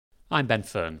I'm Ben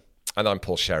Fern. And I'm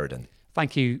Paul Sheridan.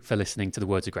 Thank you for listening to the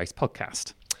Words of Grace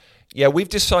podcast. Yeah, we've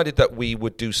decided that we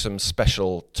would do some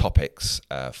special topics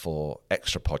for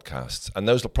extra podcasts, and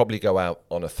those will probably go out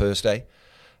on a Thursday.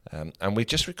 And we've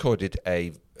just recorded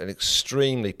an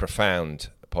extremely profound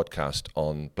podcast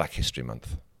on Black History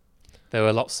Month. There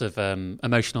were lots of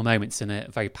emotional moments in it,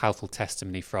 a very powerful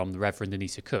testimony from the Reverend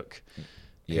Anita Cook,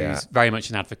 who's very much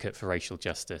an advocate for racial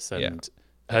justice, and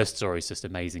her story is just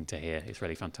amazing to hear. It's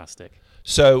really fantastic.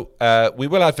 So we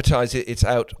will advertise it. It's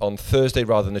out on Thursday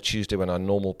rather than a Tuesday when our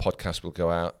normal podcast will go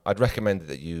out. I'd recommend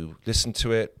that you listen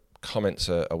to it. Comments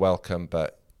are welcome,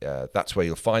 but that's where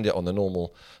you'll find it on the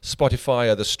normal Spotify,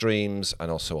 other streams, and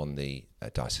also on the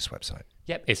Diocese website.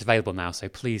 Yep, it's available now, so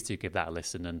please do give that a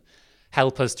listen and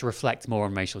help us to reflect more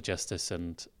on racial justice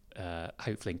and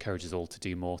hopefully encourage us all to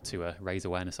do more to raise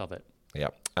awareness of it. Yeah,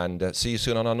 and see you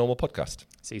soon on our normal podcast.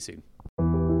 See you soon.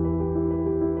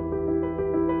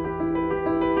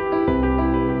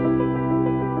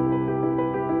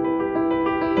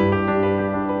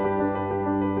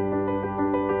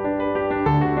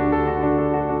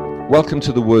 Welcome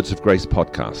to the Words of Grace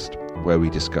podcast, where we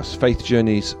discuss faith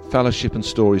journeys, fellowship and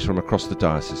stories from across the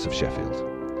Diocese of Sheffield.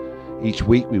 Each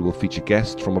week we will feature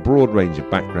guests from a broad range of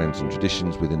backgrounds and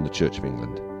traditions within the Church of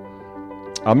England.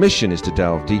 Our mission is to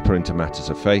delve deeper into matters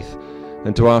of faith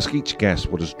and to ask each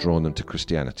guest what has drawn them to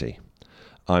Christianity.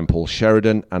 I'm Paul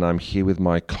Sheridan, and I'm here with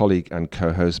my colleague and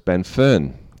co-host Ben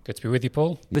Fern. Good to be with you,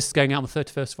 Paul. This is going out on the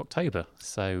 31st of October,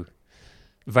 so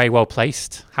very well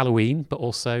placed. Halloween, but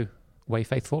also Way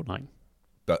Faith Fortnight.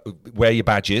 But wear your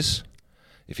badges.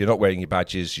 If you're not wearing your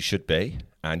badges, you should be.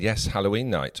 And yes, Halloween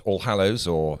night, All Hallows,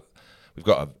 or we've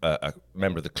got a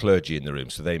member of the clergy in the room,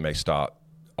 so they may start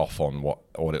off on what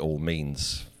it all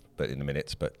means, but in a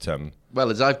minute. But well,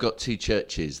 as I've got two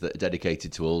churches that are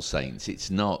dedicated to All Saints, it's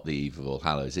not the Eve of All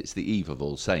Hallows; it's the Eve of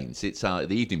All Saints. It's the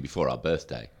evening before our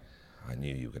birthday. I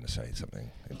knew you were going to say something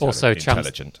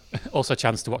intelligent. Also, a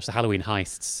chance to watch the Halloween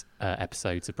Heists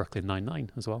episodes of Brooklyn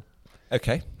Nine-Nine as well.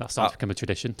 Okay. That's starting to become a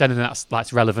tradition. Don't know if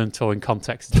that's relevant or in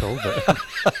context at all, but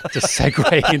just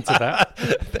segueing into that.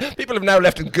 People have now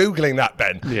left and Googling that,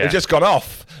 Ben. Yeah. They've just gone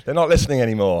off. They're not listening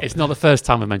anymore. It's not the first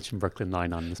time I mentioned Brooklyn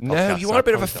Nine-Nine on this podcast. No, you are a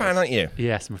bit of a fan, aren't you?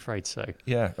 Yes, I'm afraid so.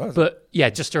 Yeah. But yeah,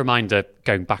 just a reminder,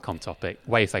 going back on topic,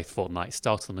 Way of Faith Fortnight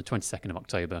started on the 22nd of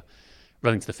October,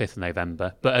 running to the 5th of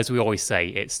November. But as we always say,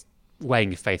 it's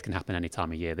weighing your faith can happen any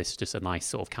time of year. This is just a nice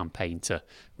sort of campaign to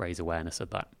raise awareness of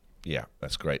that. Yeah,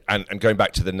 that's great. And going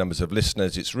back to the numbers of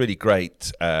listeners, it's really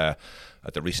great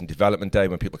at the recent development day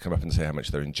when people come up and say how much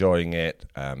they're enjoying it.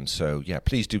 So, yeah,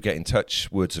 please do get in touch,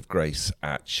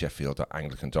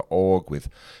 wordsofgrace@sheffield.anglican.org with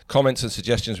comments and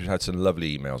suggestions. We've had some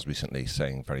lovely emails recently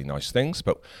saying very nice things,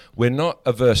 but we're not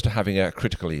averse to having a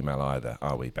critical email either,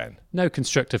 are we, Ben? No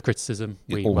constructive criticism.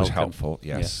 It's always helpful,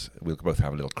 yes. Yeah. We'll both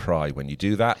have a little cry when you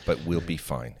do that, but we'll be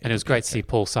fine. And it was great to see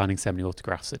Paul signing so many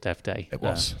autographs at Dev Day. It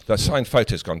was. The signed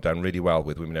photo's gone down really well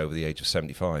with women over the age of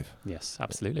 75. Yes,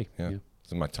 absolutely. Yeah.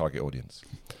 It's my target audience.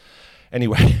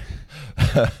 Anyway,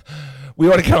 we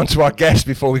want to get on to our guest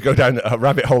before we go down a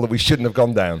rabbit hole that we shouldn't have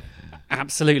gone down.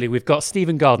 Absolutely. We've got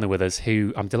Stephen Gardner with us,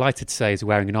 who I'm delighted to say is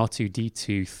wearing an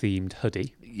R2-D2 themed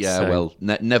hoodie. Yeah,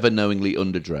 never knowingly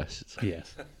underdressed.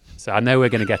 Yes. So I know we're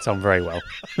going to get on very well.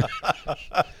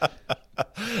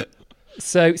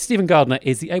 So Stephen Gardner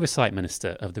is the Oversight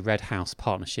Minister of the Redhouse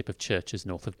Partnership of Churches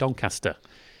north of Doncaster.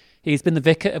 He's been the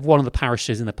vicar of one of the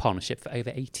parishes in the partnership for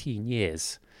over 18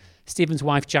 years. Stephen's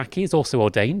wife Jackie is also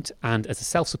ordained, and as a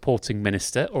self-supporting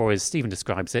minister, or as Stephen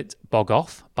describes it, bog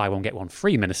off, buy one get one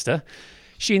free minister,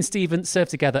 she and Stephen serve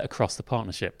together across the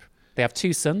partnership. They have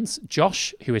two sons,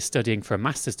 Josh, who is studying for a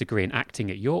master's degree in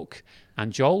acting at York,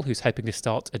 and Joel, who's hoping to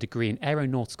start a degree in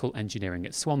aeronautical engineering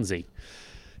at Swansea.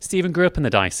 Stephen grew up in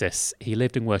the diocese. He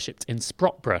lived and worshipped in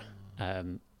Sprotborough,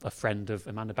 a friend of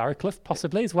Amanda Barraclough,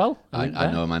 possibly, as well. I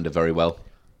know Amanda very well.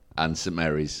 And St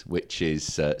Mary's, which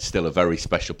is still a very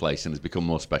special place and has become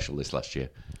more special this last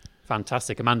year.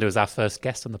 Fantastic. Amanda was our first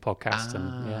guest on the podcast,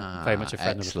 and very much a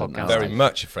friend of the podcast. Very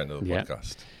much a friend of the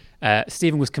podcast.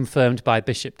 Stephen was confirmed by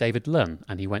Bishop David Lunn,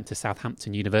 and he went to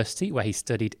Southampton University, where he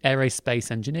studied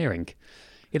aerospace engineering.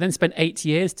 He then spent 8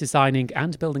 years designing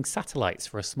and building satellites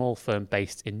for a small firm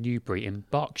based in Newbury in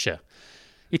Berkshire.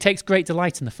 He takes great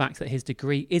delight in the fact that his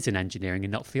degree is in engineering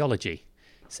and not theology.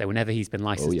 So whenever he's been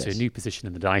licensed to a new position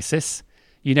in the diocese,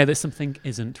 you know that something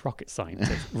isn't rocket science.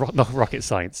 Not rocket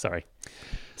science, sorry.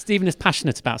 Stephen is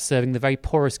passionate about serving the very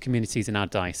poorest communities in our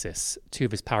diocese. Two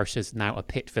of his parishes now are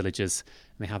pit villages,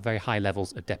 and they have very high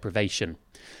levels of deprivation.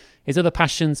 His other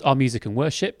passions are music and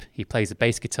worship. He plays a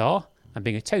bass guitar, and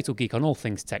being a total geek on all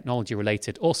things technology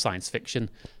related or science fiction,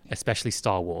 especially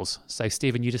Star Wars. So,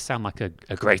 Stephen, you just sound like a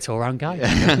great all-round guy.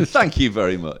 Thank you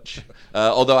very much.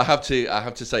 Although I have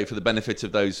to say, for the benefit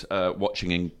of those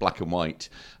watching in black and white,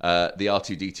 the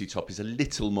R2-D2 top is a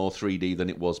little more 3D than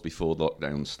it was before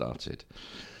lockdown started.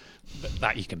 But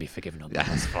that you can be forgiven on.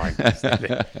 That's fine.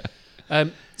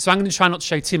 So I'm going to try not to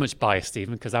show too much bias,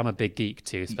 Stephen, because I'm a big geek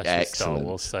too, especially Star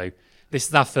Wars. So this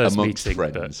is our first Amongst meeting,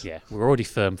 friends. But yeah, we're already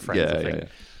firm friends. I think.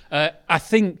 I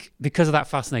think because of that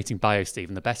fascinating bio,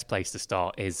 Stephen, the best place to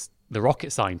start is the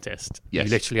rocket scientist. Yes.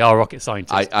 You literally are a rocket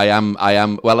scientist. I am.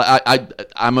 Well,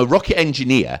 I'm a rocket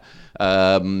engineer.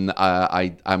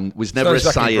 I was never a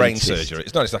scientist. Brain surgery.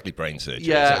 It's not exactly brain surgery.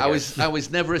 Yeah, I was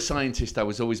never a scientist. I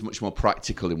was always much more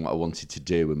practical in what I wanted to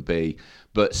do and be.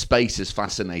 But space has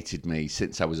fascinated me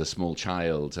since I was a small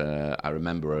child. I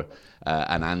remember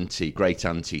an great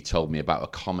auntie told me about a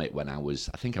comet when I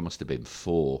think I must have been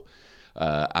 4.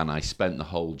 And I spent the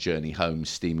whole journey home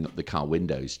steaming up the car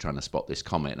windows trying to spot this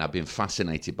comet. And I've been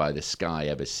fascinated by the sky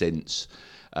ever since.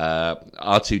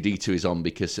 R2-D2 is on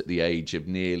because at the age of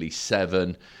nearly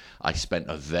 7, I spent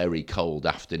a very cold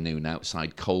afternoon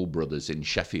outside Cole Brothers in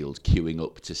Sheffield queuing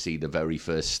up to see the very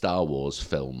first Star Wars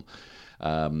film.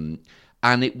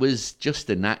 And it was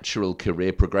just a natural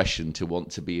career progression to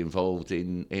want to be involved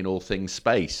in all things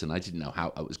space. And I didn't know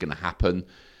how it was going to happen.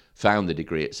 Found the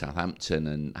degree at Southampton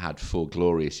and had 4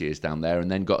 glorious years down there,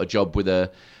 and then got a job with a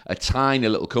tiny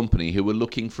little company who were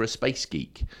looking for a space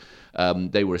geek.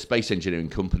 They were a space engineering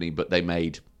company, but they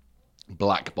made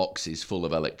black boxes full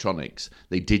of electronics.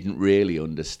 They didn't really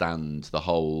understand the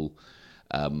whole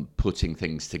putting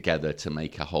things together to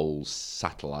make a whole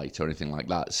satellite or anything like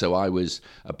that. So I was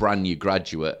a brand new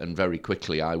graduate, and very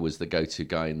quickly I was the go-to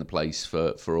guy in the place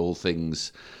for all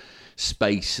things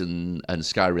space and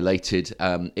sky related.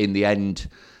 In the end,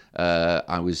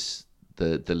 I was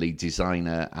the lead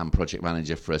designer and project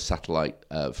manager for a satellite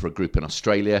for a group in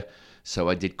Australia. So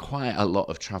I did quite a lot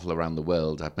of travel around the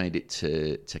world. I've made it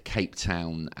to Cape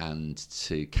Town and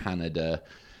to Canada,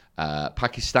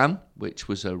 Pakistan, which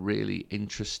was a really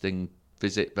interesting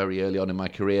visit very early on in my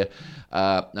career.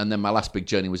 And then my last big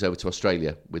journey was over to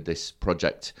Australia with this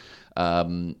project.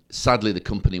 Sadly, the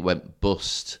company went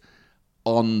bust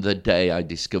on the day I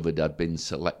discovered I'd been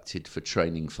selected for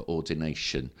training for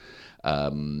ordination.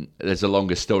 There's a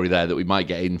longer story there that we might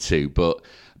get into, but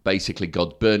basically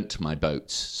God burnt my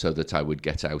boats so that I would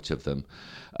get out of them.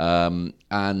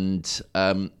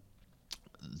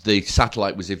 The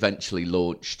satellite was eventually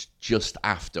launched just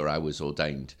after I was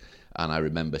ordained. And I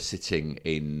remember sitting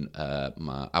in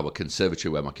our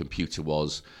conservatory where my computer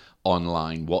was,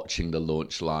 online, watching the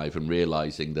launch live, and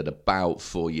realising that about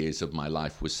 4 years of my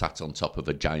life was sat on top of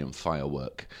a giant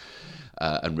firework,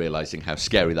 and realising how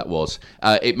scary that was.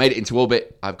 It made it into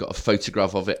orbit. I've got a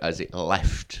photograph of it as it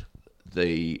left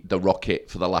the rocket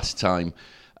for the last time,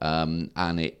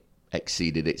 and it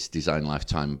exceeded its design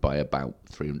lifetime by about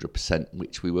 300%,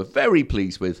 which we were very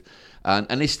pleased with.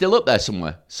 And it's still up there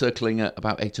somewhere, circling at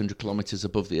about 800 kilometres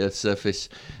above the Earth's surface.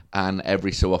 And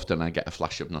every so often I get a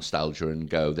flash of nostalgia and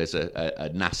go, there's a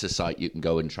NASA site you can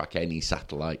go and track any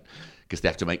satellite, because they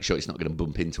have to make sure it's not going to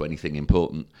bump into anything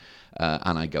important.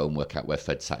 And I go and work out where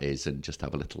FedSat is and just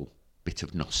have a little bit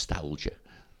of nostalgia.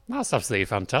 That's absolutely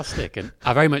fantastic. And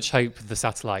I very much hope the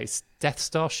satellite is Death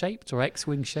Star shaped or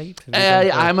X-Wing shaped.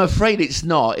 I'm afraid it's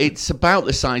not. It's about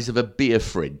the size of a beer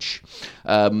fridge.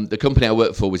 The company I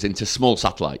work for was into small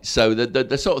satellites. So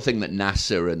the sort of thing that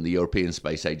NASA and the European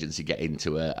Space Agency get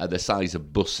into are the size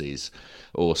of buses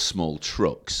or small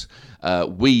trucks.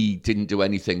 We didn't do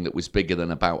anything that was bigger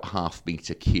than about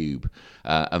half-metre cube.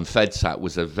 And FedSat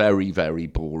was a very, very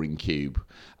boring cube.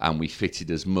 And we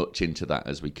fitted as much into that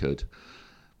as we could.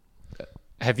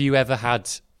 Have you ever had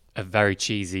a very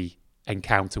cheesy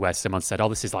encounter where someone said, "Oh,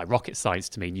 this is like rocket science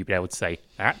to me," and you'd be able to say,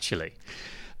 "Actually"?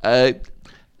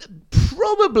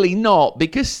 Probably not,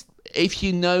 because if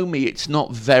you know me, it's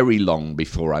not very long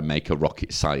before I make a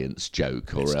rocket science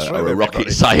joke or a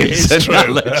rocket science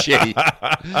analogy.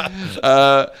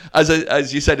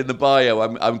 As you said in the bio,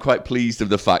 I'm quite pleased of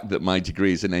the fact that my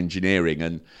degree is in engineering.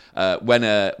 And when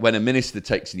a minister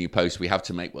takes a new post, we have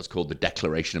to make what's called the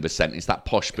Declaration of Assent. It's that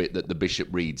posh bit that the bishop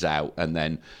reads out, and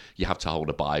then you have to hold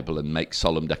a Bible and make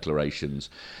solemn declarations.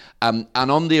 And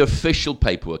on the official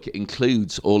paperwork, it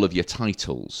includes all of your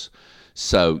titles.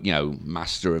 So,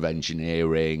 Master of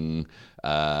Engineering,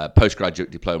 postgraduate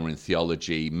diploma in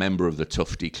theology, member of the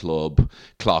Tufty Club,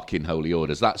 clerk in Holy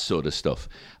Orders, that sort of stuff.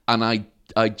 And I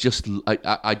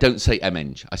don't say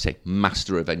MEng, I say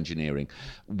Master of Engineering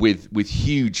with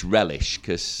huge relish,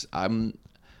 because I'm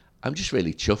just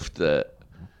really chuffed that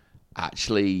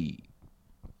actually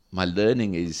my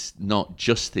learning is not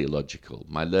just theological.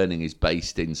 My learning is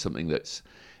based in something that's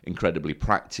incredibly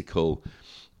practical.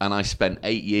 And I spent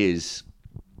 8 years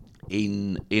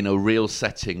in a real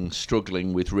setting,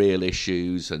 struggling with real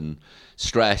issues and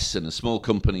stress, and a small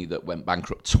company that went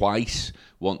bankrupt twice.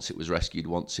 Once it was rescued,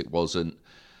 once it wasn't.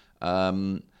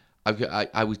 I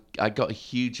got a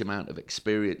huge amount of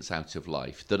experience out of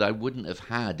life that I wouldn't have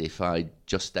had if I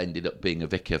just ended up being a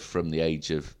vicar from the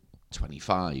age of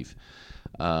 25.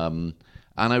 And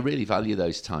I really value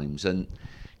those times. And,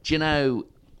 do you know,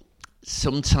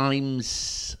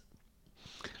 sometimes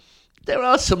there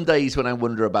are some days when I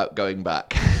wonder about going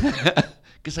back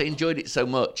because I enjoyed it so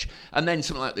much. And then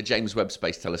something like the James Webb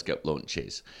Space Telescope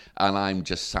launches, and I'm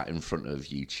just sat in front of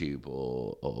YouTube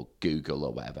or Google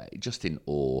or whatever, just in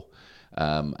awe,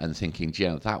 and thinking, you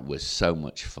know, that was so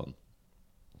much fun.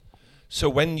 So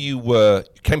when you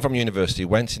came from university,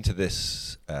 went into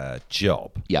this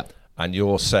job, Yeah. and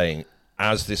you're saying,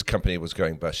 as this company was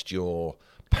going bust, your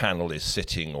panel is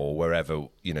sitting, or wherever,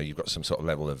 you know, you've got some sort of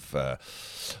level of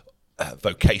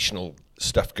vocational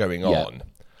stuff going on.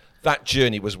 That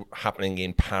journey was happening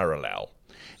in parallel.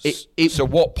 So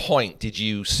what point did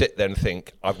you sit there and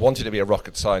think, I've wanted to be a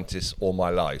rocket scientist all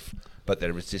my life, but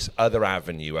there is this other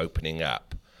avenue opening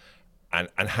up?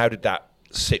 And how did that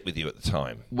sit with you at the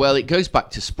time? Well, it goes back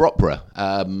to Sprotborough.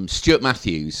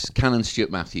 Canon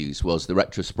Stuart Matthews was the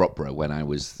rector of Sprotborough when I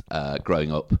was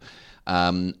growing up.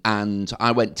 And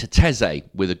I went to Teze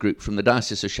with a group from the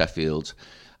Diocese of Sheffield.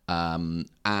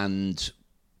 And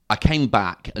I came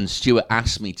back, and Stuart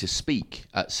asked me to speak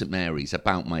at St Mary's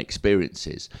about my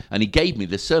experiences. And he gave me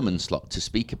the sermon slot to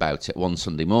speak about it one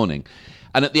Sunday morning.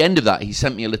 And at the end of that, he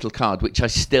sent me a little card, which I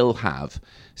still have,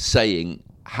 saying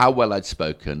how well I'd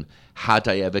spoken, had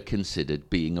I ever considered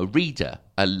being a reader,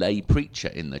 a lay preacher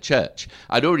in the church.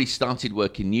 I'd already started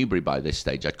work in Newbury by this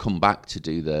stage. I'd come back to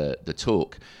do the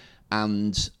talk.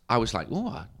 And I was like,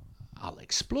 oh, I'll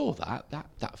explore that.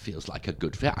 That feels like a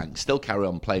good fit. I can still carry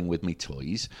on playing with me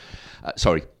toys.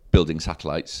 Building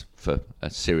satellites for a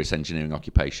serious engineering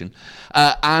occupation.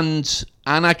 And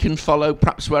I can follow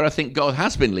perhaps where I think God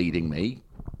has been leading me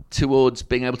towards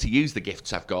being able to use the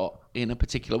gifts I've got in a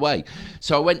particular way.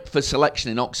 So I went for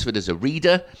selection in Oxford as a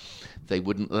reader. They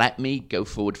wouldn't let me go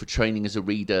forward for training as a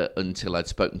reader until I'd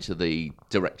spoken to the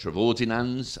director of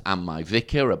ordinands and my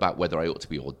vicar about whether I ought to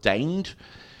be ordained.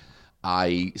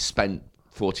 I spent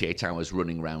 48 hours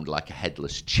running around like a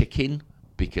headless chicken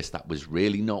because that was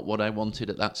really not what I wanted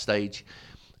at that stage,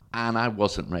 and I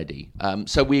wasn't ready.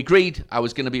 So we agreed I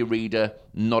was going to be a reader,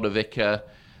 not a vicar.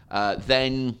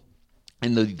 Then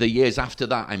in the years after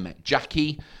that, I met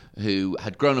Jackie, who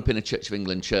had grown up in a Church of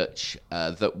England church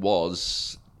that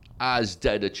was as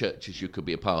dead a church as you could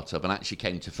be a part of, and actually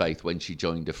came to faith when she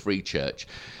joined a free church.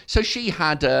 So she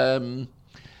had an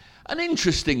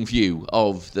interesting view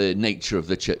of the nature of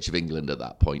the Church of England at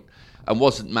that point, and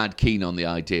wasn't mad keen on the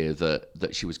idea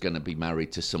that she was going to be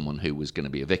married to someone who was going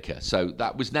to be a vicar. So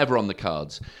that was never on the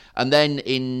cards. And then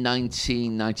in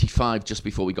 1995, just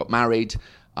before we got married,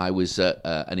 I was at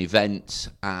an event,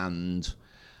 and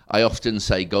I often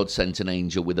say God sent an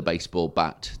angel with a baseball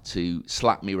bat to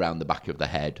slap me round the back of the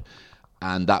head.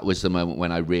 And that was the moment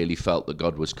when I really felt that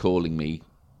God was calling me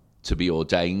to be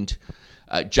ordained.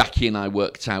 Jackie and I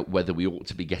worked out whether we ought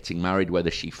to be getting married, whether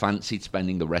she fancied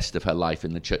spending the rest of her life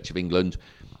in the Church of England.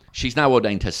 She's now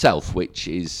ordained herself, which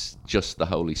is just the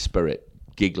Holy Spirit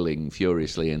giggling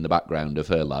furiously in the background of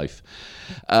her life.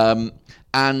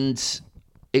 And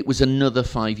it was another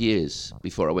 5 years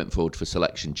before I went forward for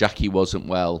selection. Jackie wasn't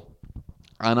well,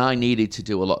 and I needed to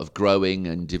do a lot of growing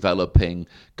and developing.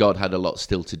 God had a lot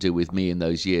still to do with me in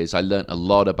those years. I learnt a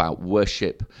lot about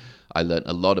worship. I learnt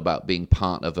a lot about being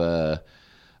part of a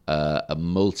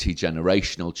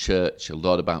multi-generational church, a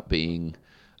lot about being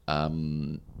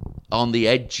on the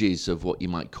edges of what you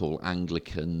might call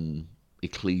Anglican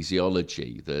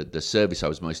ecclesiology. The service I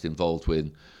was most involved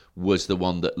with was the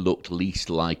one that looked least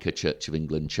like a Church of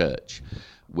England church,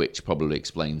 which probably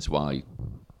explains why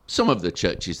some of the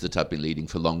churches that I've been leading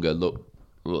for longer look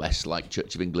less like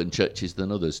Church of England churches than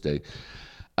others do.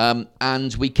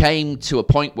 And we came to a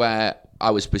point where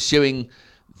I was pursuing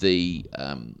the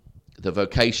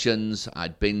vocations.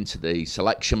 I'd been to the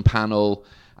selection panel.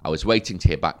 I was waiting to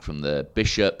hear back from the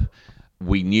bishop.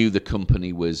 We knew the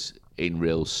company was in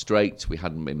real straits. We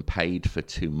hadn't been paid for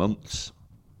 2 months.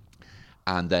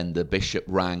 And then the bishop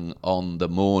rang on the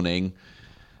morning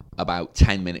about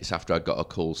 10 minutes after I got a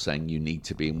call saying you need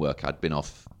to be in work. I'd been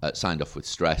signed off with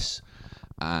stress.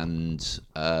 And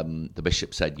the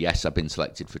bishop said, yes, I've been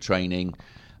selected for training.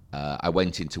 I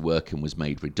went into work and was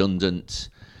made redundant.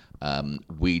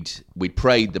 We'd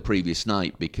prayed the previous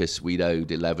night because we'd owed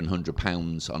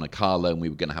 £1,100 on a car loan. We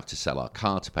were going to have to sell our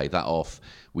car to pay that off.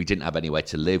 We didn't have anywhere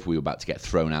to live. We were about to get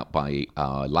thrown out by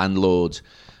our landlord,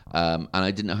 and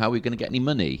I didn't know how we were going to get any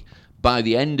money. By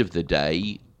the end of the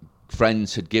day,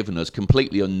 friends had given us,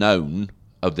 completely unknown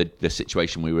of the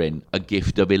situation we were in, a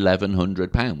gift of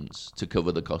 £1,100 to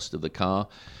cover the cost of the car.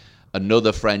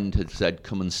 Another friend had said,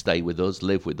 come and stay with us,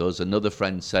 live with us. Another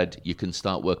friend said, you can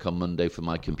start work on Monday for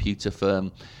my computer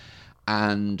firm.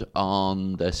 And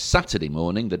on the Saturday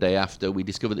morning, the day after, we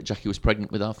discovered that Jackie was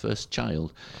pregnant with our first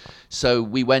child. So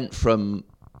we went from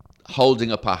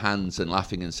holding up our hands and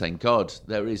laughing and saying, God,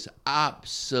 there is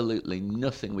absolutely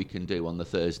nothing we can do on the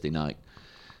Thursday night,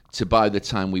 to by the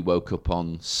time we woke up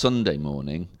on Sunday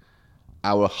morning,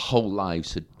 our whole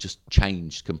lives had just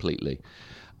changed completely.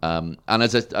 And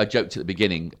as I joked at the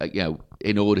beginning,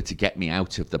 in order to get me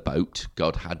out of the boat,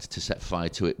 God had to set fire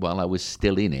to it while I was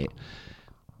still in it.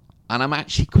 And I'm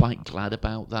actually quite glad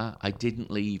about that. I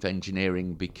didn't leave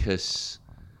engineering because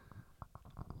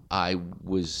I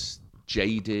was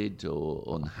jaded or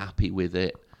unhappy with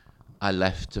it. I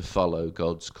left to follow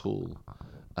God's call.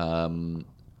 And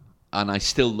I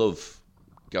still love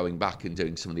going back and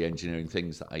doing some of the engineering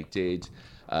things that I did.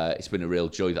 It's been a real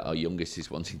joy that our youngest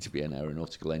is wanting to be an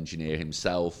aeronautical engineer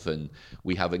himself, and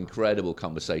we have incredible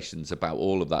conversations about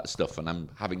all of that stuff, and I'm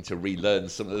having to relearn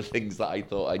some of the things that I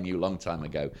thought I knew a long time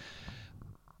ago.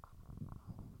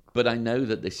 But I know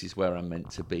that this is where I'm meant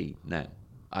to be now.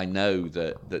 I know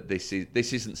that this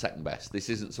isn't second best. This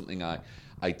isn't something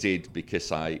I did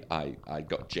because I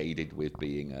got jaded with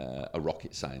being a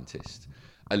rocket scientist.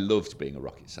 I loved being a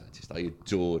rocket scientist. I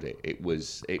adored it. It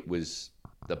was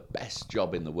the best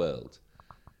job in the world,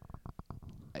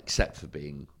 except for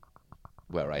being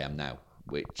where I am now,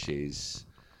 which is...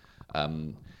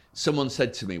 someone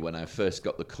said to me when I first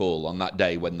got the call on that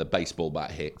day when the baseball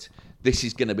bat hit, this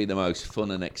is going to be the most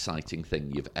fun and exciting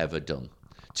thing you've ever done.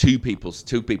 Two people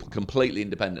completely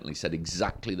independently said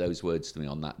exactly those words to me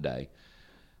on that day.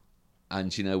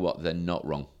 And you know what? They're not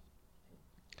wrong.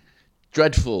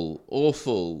 Dreadful,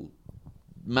 awful,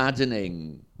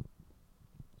 maddening,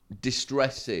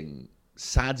 distressing,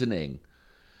 saddening.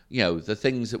 The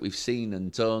things that we've seen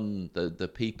and done, the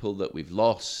people that we've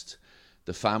lost,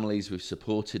 the families we've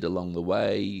supported along the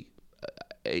way.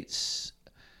 It's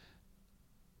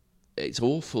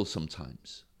awful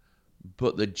sometimes.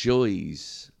 But the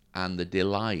joys and the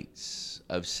delights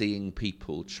of seeing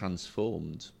people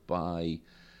transformed by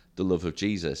the love of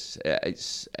Jesus,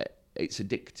 it's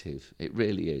addictive. It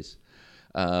really is.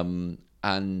 And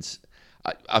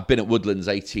I've been at Woodlands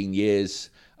 18 years.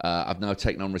 I've now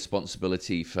taken on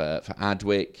responsibility for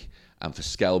Adwick and for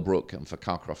Skelbrook and for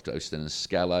Carcroft, Oaston and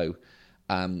Skello.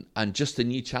 And just a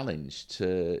new challenge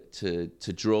to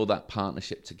draw that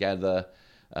partnership together,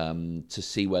 to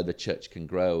see where the church can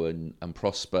grow and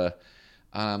prosper.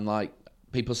 And I'm like,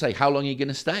 people say, how long are you going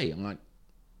to stay? I'm like,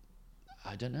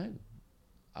 I don't know.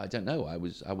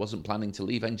 I wasn't planning to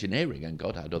leave engineering, and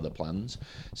God had other plans.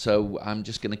 So I'm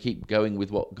just going to keep going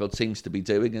with what God seems to be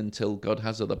doing until God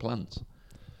has other plans.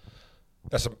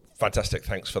 That's fantastic.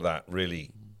 Thanks for that.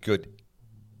 Really good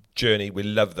journey. We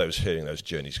love hearing those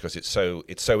journeys because it's so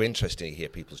interesting to hear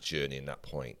people's journey in that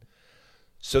point.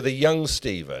 So the young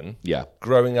Stephen,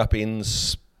 growing up in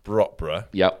Sprotborough,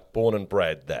 born and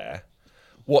bred there,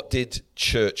 what did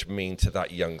church mean to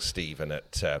that young Stephen,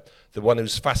 at the one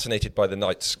who's fascinated by the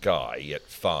night sky at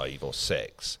 5 or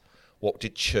 6? What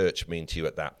did church mean to you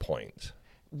at that point?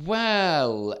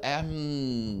 Well,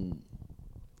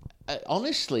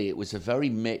 honestly, it was a very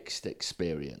mixed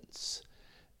experience.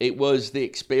 It was the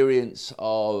experience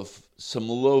of some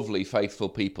lovely, faithful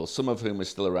people, some of whom are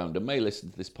still around and may listen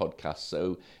to this podcast.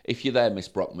 So if you're there, Miss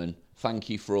Brockman, thank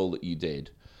you for all that you did.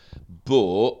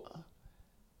 But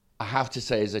I have to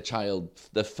say, as a child,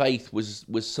 the faith was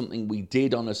something we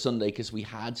did on a Sunday because we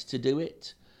had to do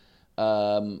it.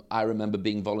 I remember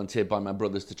being volunteered by my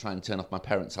brothers to try and turn off my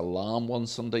parents' alarm one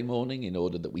Sunday morning in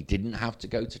order that we didn't have to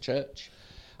go to church.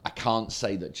 I can't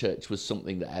say that church was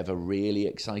something that ever really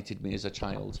excited me as a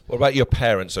child. What about your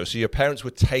parents, though? So your parents were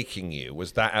taking you.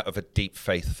 Was that out of a deep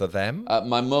faith for them?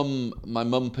 My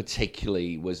mum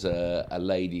particularly was a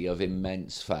lady of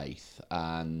immense faith,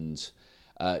 and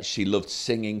she loved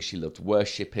singing, she loved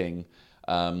worshipping,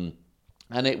 and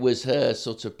it was her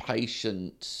sort of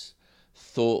patient,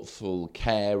 thoughtful,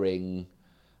 caring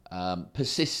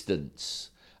persistence.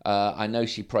 I know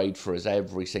she prayed for us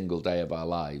every single day of our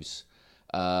lives.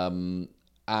 And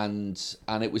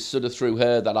it was sort of through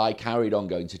her that I carried on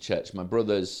going to church. My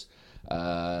brothers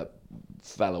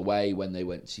fell away when they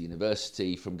went to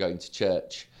university from going to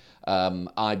church.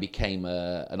 I became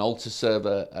an altar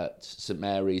server at St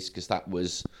Mary's because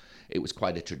it was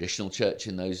quite a traditional church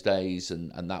in those days,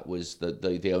 and that was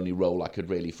the only role I could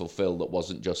really fulfill that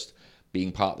wasn't just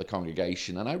being part of the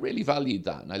congregation. And I really valued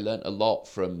that, and I learnt a lot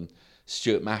from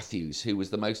Stuart Matthews, who was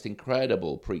the most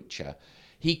incredible preacher.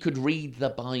 He could read the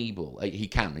Bible.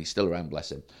 He's still around,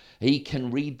 bless him. He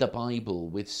can read the Bible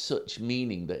with such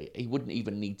meaning that he wouldn't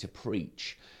even need to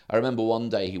preach. I remember one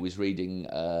day he was reading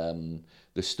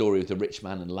the story of the rich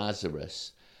man and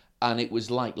Lazarus, and it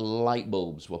was like light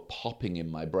bulbs were popping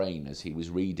in my brain as he was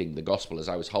reading the gospel, as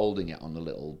I was holding it on the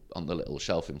little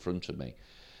shelf in front of me.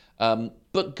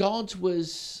 But God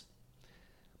was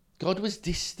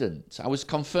distant. I was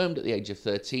confirmed at the age of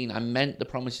 13. I meant the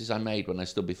promises I made when I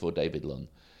stood before David Lunn.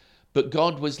 But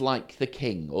God was like the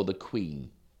king or the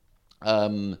queen.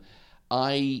 I'd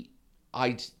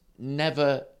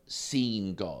never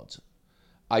seen God.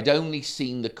 I'd only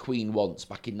seen the Queen once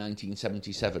back in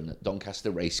 1977 at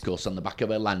Doncaster Racecourse on the back of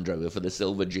her Land Rover for the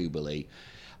Silver Jubilee.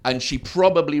 And she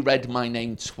probably read my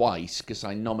name twice because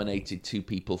I nominated 2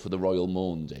 people for the Royal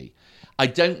Maundy. I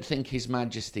don't think His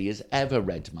Majesty has ever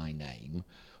read my name,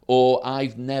 or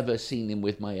I've never seen him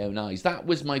with my own eyes. That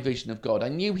was my vision of God. I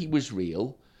knew he was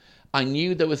real. I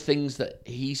knew there were things that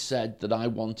he said that I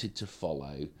wanted to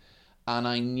follow, and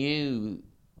I knew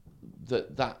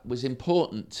that was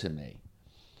important to me.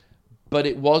 But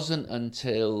it wasn't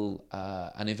until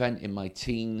an event in my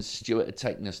teens. Stuart had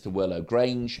taken us to Willow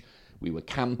Grange. We were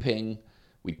camping.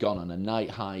 We'd gone on a night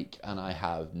hike, and I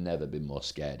have never been more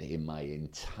scared in my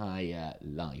entire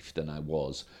life than I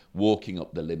was walking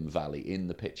up the Lim Valley in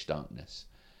the pitch darkness.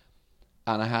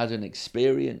 And I had an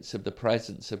experience of the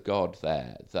presence of God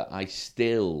there that I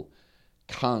still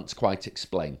can't quite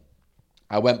explain.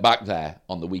 I went back there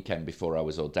on the weekend before I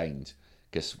was ordained,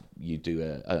 because you do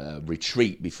a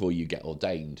retreat before you get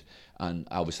ordained. And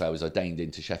obviously I was ordained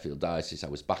into Sheffield Diocese. I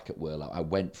was back at Worlow. I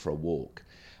went for a walk,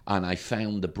 and I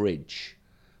found the bridge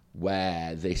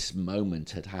where this moment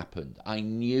had happened. I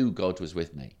knew God was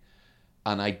with me,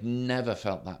 and I'd never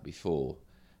felt that before.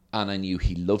 And I knew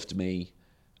he loved me,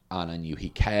 and I knew he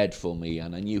cared for me,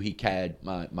 and I knew he cared.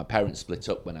 My parents split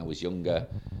up when I was younger,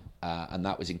 and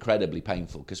that was incredibly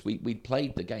painful because we'd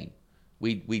played the game.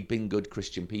 We'd been good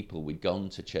Christian people. We'd gone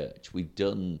to church. We'd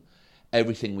done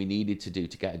everything we needed to do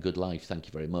to get a good life, thank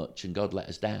you very much, and God let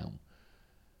us down.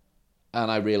 And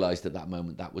I realised at that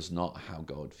moment that was not how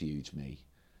God viewed me,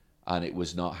 and it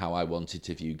was not how I wanted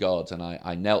to view God. And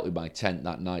I knelt in my tent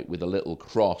that night with a little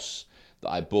cross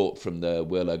that I bought from the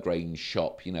Willow Grange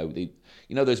shop. You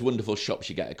know those wonderful shops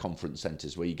you get at conference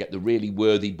centres where you get the really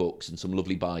worthy books and some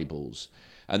lovely Bibles,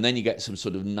 and then you get some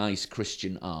sort of nice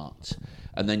Christian art,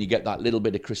 and then you get that little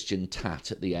bit of Christian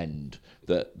tat at the end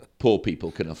that poor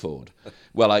people can afford.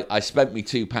 Well, I spent me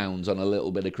 £2 on a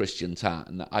little bit of Christian tat,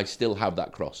 and I still have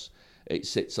that cross. It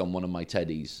sits on one of my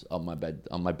teddies on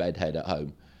my bed head at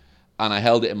home. And I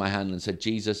held it in my hand and said,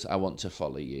 Jesus, I want to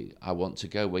follow you. I want to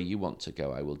go where you want to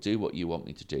go. I will do what you want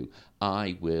me to do.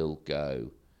 I will go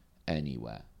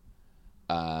anywhere.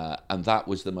 And that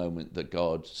was the moment that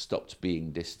God stopped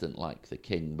being distant like the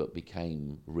king, but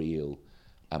became real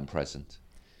and present.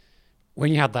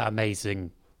 When you had that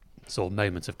amazing sort of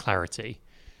moment of clarity,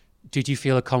 did you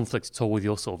feel a conflict at all with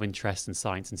your sort of interest in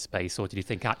science and space, or did you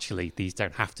think actually these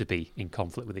don't have to be in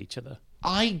conflict with each other?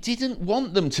 I didn't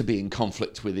want them to be in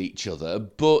conflict with each other,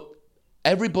 but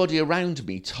everybody around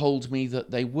me told me that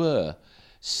they were.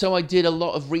 So I did a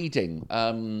lot of reading.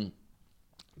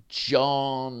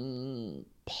 John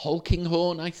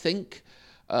Polkinghorne, I think,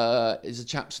 is a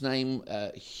chap's name.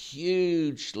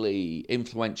 Hugely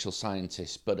influential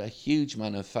scientist, but a huge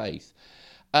man of faith.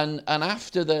 And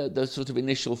after the sort of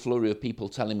initial flurry of people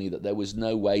telling me that there was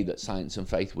no way that science and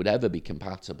faith would ever be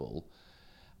compatible,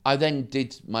 I then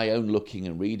did my own looking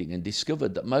and reading and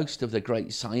discovered that most of the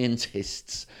great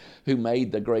scientists who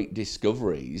made the great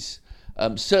discoveries,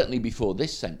 certainly before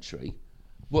this century,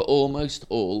 were almost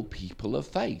all people of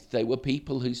faith. They were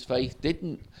people whose faith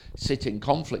didn't sit in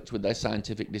conflict with their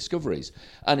scientific discoveries.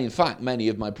 And in fact, many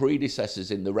of my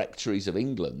predecessors in the rectories of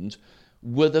England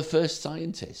were the first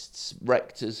scientists,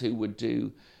 rectors who would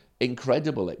do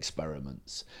incredible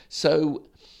experiments. So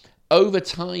over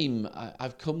time,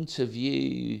 I've come to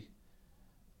view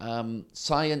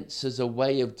science as a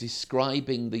way of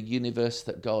describing the universe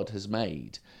that God has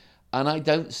made. And I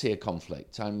don't see a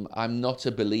conflict. I'm not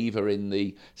a believer in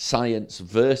the science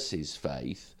versus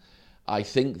faith. I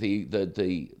think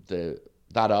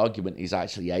that argument is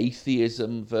actually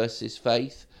atheism versus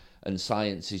faith, and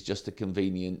science is just a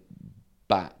convenient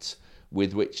bat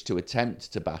with which to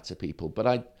attempt to batter people.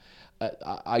 But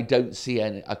I don't see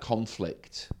a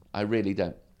conflict. I really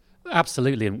don't.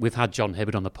 Absolutely, and we've had John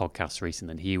Hibbard on the podcast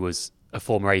recently, and he was a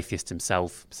former atheist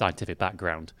himself, scientific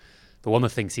background. But one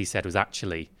of the things he said was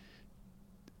actually,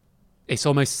 it's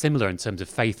almost similar in terms of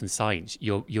faith and science.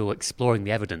 You're exploring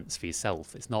the evidence for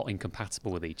yourself. It's not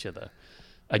incompatible with each other.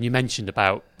 And you mentioned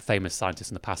about famous scientists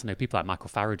in the past. I know people like Michael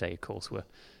Faraday, of course, were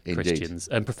Indeed. Christians.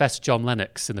 And Professor John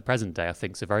Lennox in the present day, I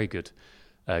think, is a very good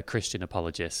Christian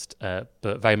apologist,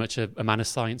 but very much a man of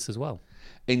science as well.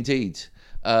 Indeed.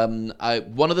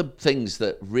 One of the things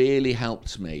that really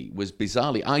helped me was,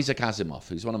 bizarrely, Isaac Asimov,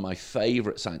 who's one of my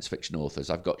favourite science fiction authors.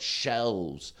 I've got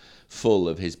shelves full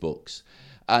of his books.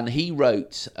 And he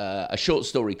wrote a short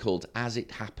story called As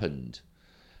It Happened.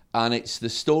 And it's the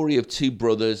story of two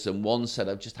brothers, and one said,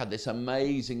 I've just had this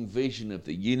amazing vision of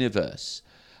the universe,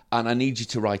 and I need you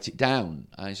to write it down.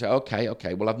 And I said,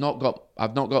 okay, well, I've not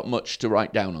got much to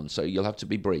write down on, so you'll have to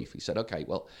be brief. He said, okay,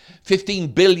 well,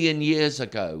 15 billion years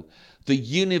ago, the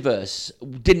universe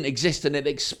didn't exist, and it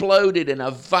exploded in a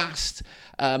vast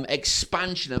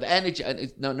expansion of energy.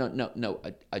 And no,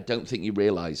 I don't think you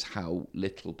realise how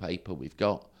little paper we've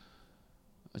got.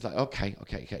 I was like, okay.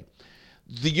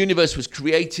 The universe was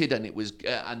created, and it was,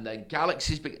 and then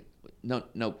galaxies began.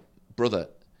 No, brother,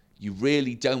 you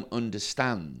really don't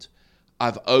understand.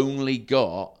 I've only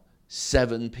got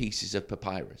 7 pieces of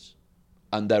papyrus,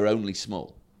 and they're only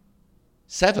small.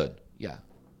 7, yeah.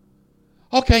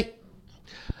 Okay.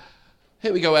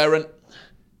 Here we go, Aaron.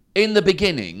 In the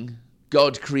beginning,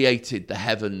 God created the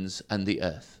heavens and the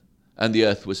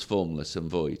earth was formless and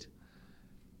void.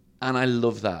 And I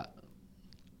love that.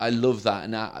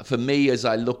 And for me, as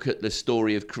I look at the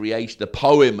story of creation, the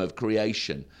poem of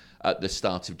creation at the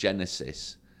start of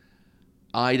Genesis,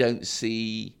 I don't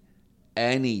see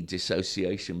any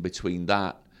dissociation between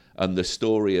that and the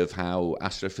story of how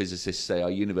astrophysicists say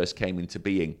our universe came into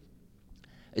being.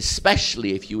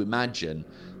 Especially if you imagine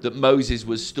that Moses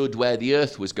was stood where the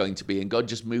earth was going to be and God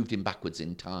just moved him backwards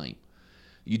in time.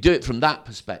 You do it from that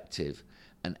perspective,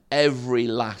 and every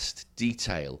last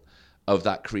detail of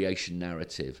that creation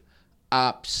narrative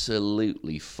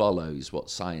absolutely follows what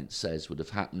science says would have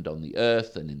happened on the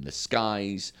earth and in the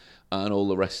skies and all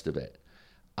the rest of it.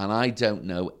 And I don't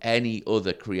know any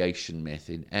other creation myth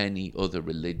in any other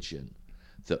religion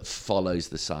that follows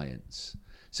the science.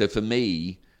 So for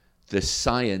me, the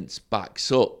science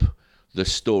backs up the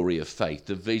story of faith,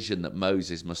 the vision that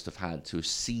Moses must have had to have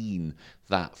seen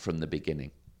that from the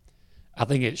beginning. I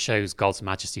think it shows God's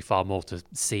majesty far more to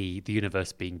see the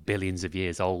universe being billions of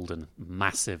years old and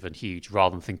massive and huge,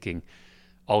 rather than thinking,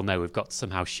 oh no, we've got to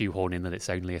somehow shoehorn in that it's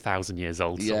only 1,000 years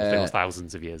old, something, or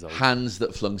thousands of years old. Hands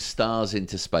that flung stars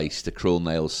into space to cruel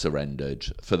nails surrendered.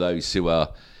 For those who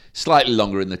are slightly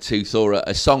longer in the tooth, or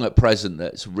a song at present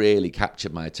that's really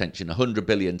captured my attention 100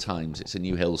 billion times. It's a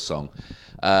New Hill song.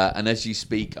 And as you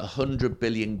speak, 100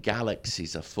 billion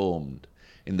galaxies are formed.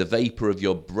 In the vapour of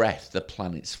your breath, the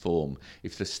planets form.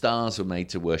 If the stars were made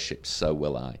to worship, so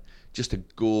will I. Just a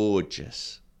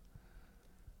gorgeous.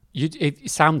 It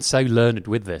sounds so learned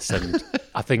with this, and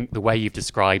I think the way you've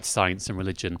described science and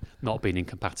religion not being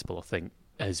incompatible, I think,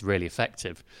 is really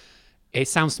effective. It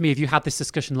sounds to me, if you had this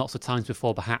discussion lots of times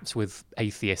before, perhaps with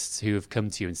atheists who have come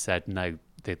to you and said, no,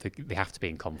 they have to be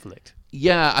in conflict.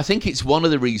 Yeah, I think it's one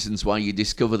of the reasons why you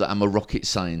discover that I'm a rocket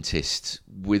scientist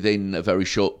within a very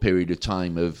short period of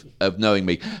time of knowing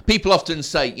me. People often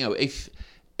say,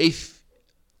 if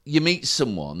you meet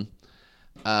someone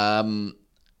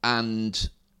and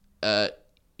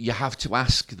you have to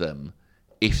ask them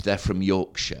if they're from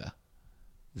Yorkshire,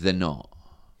 they're not.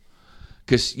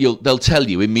 Because they'll tell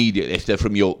you immediately if they're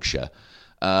from Yorkshire.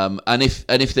 And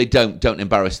if they don't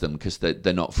embarrass them, because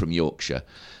they're not from Yorkshire.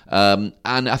 And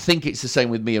I think it's the same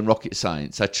with me and rocket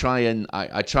science. I try and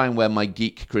wear my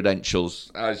geek credentials,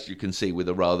 as you can see, with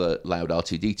a rather loud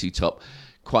R2-D2 top,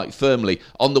 quite firmly.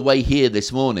 On the way here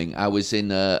this morning, I was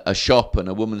in a shop, and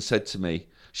a woman said to me,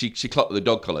 she clocked the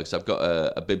dog collar, because I've got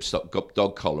a bibstock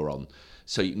dog collar on,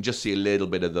 so you can just see a little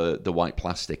bit of the white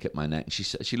plastic at my neck.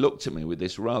 She looked at me with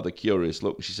this rather curious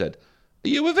look. She said, "Are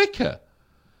you a vicar?"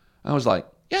 I was like,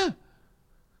 "Yeah."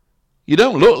 "You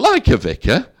don't look like a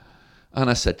vicar." And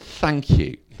I said, "Thank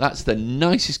you. That's the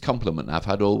nicest compliment I've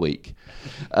had all week."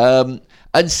 And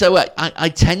so I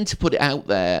tend to put it out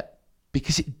there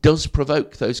because it does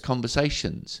provoke those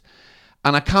conversations.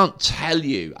 And I can't tell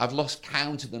you, I've lost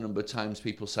count of the number of times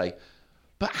people say,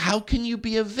 "But how can you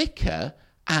be a vicar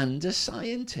and a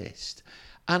scientist?"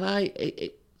 And I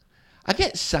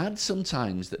get sad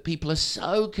sometimes that people are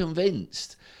so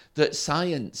convinced that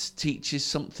science teaches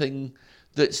something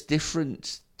that's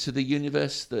different to the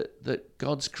universe that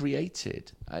God's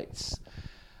created. It's,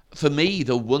 for me,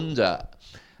 the wonder,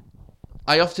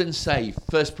 I often say,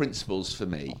 first principles for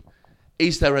me,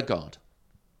 is there a God?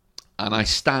 And I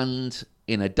stand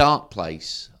in a dark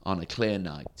place on a clear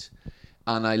night,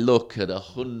 and I look at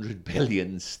 100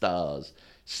 billion stars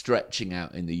stretching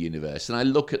out in the universe. And I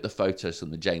look at the photos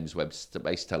from the James Webb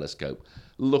Space Telescope,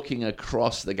 looking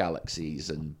across the galaxies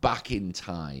and back in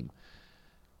time.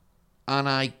 And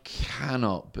I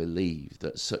cannot believe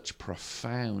that such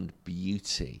profound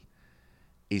beauty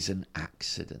is an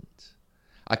accident.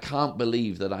 I can't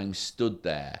believe that I'm stood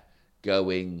there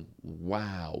going,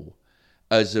 wow,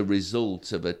 as a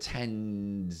result of a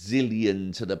 10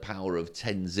 zillion to the power of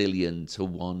 10 zillion to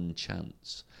 1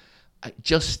 chance. It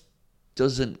just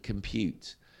doesn't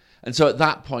compute. And so at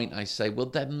that point I say, well,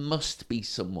 there must be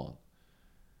someone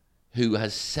who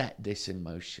has set this in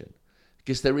motion,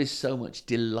 because there is so much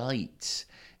delight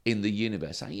in the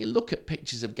universe. And you look at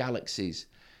pictures of galaxies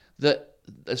that,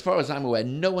 as far as I'm aware,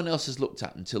 no one else has looked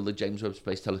at until the James Webb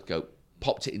Space Telescope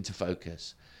popped it into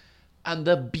focus. And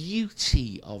the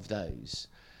beauty of those,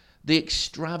 the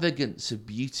extravagance of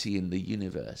beauty in the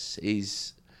universe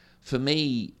is, for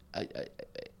me,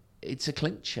 it's a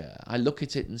clincher. I look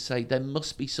at it and say, there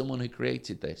must be someone who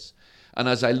created this. And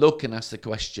as I look and ask the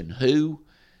question, who?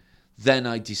 Then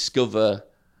I discover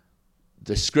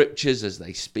the scriptures as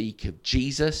they speak of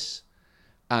Jesus,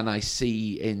 and I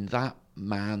see in that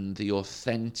man the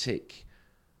authentic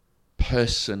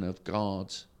person of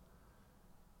God,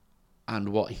 and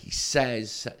what he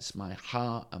says sets my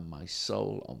heart and my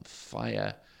soul on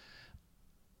fire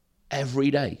every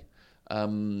day.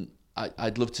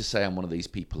 I'd love to say I'm one of these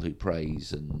people who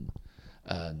prays and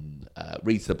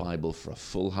reads the Bible for a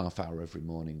full half hour every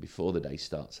morning before the day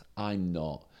starts. I'm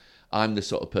not. I'm the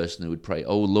sort of person who would pray,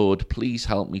 oh Lord, please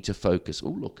help me to focus. Oh,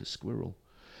 look, a squirrel.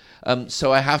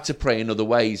 So I have to pray in other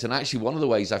ways. And actually one of the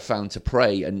ways I found to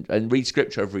pray and read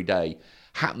scripture every day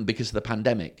happened because of the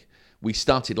pandemic. We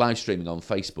started live streaming on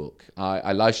Facebook.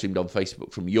 I live streamed on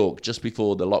Facebook from York just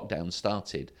before the lockdown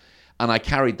started. And I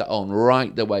carried that on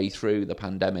right the way through the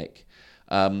pandemic.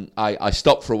 I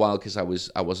stopped for a while because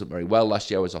I wasn't very well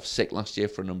last year. I was off sick last year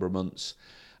for a number of months.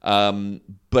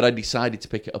 But I decided to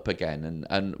pick it up again.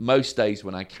 And most days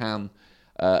when I can,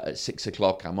 at 6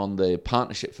 o'clock, I'm on the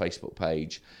partnership Facebook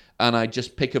page. And I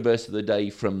just pick a verse of the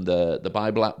day from the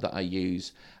Bible app that I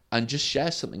use and just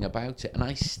share something about it. And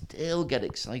I still get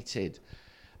excited.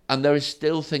 And there are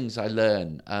still things I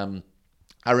learn.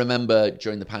 I remember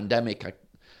during the pandemic,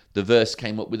 the verse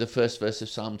came up with the first verse of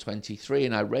Psalm 23.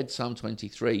 And I read Psalm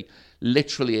 23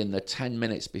 literally in the 10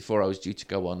 minutes before I was due to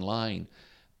go online.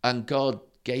 And God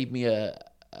gave me a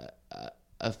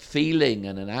feeling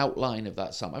and an outline of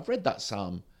that psalm. I've read that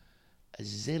psalm a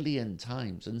zillion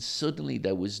times, and suddenly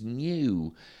there was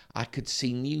I could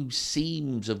see new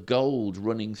seams of gold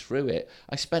running through it.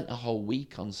 I spent a whole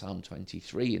week on Psalm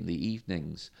 23 in the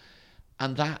evenings,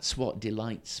 and that's what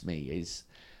delights me, is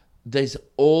there's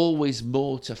always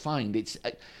more to find. It's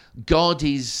God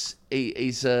is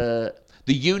the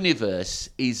universe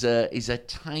is a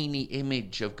tiny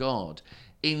image of God,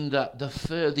 in that the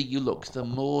further you look, the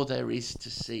more there is to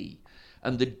see.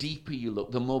 And the deeper you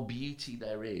look, the more beauty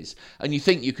there is. And you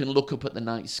think you can look up at the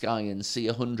night sky and see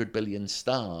 100 billion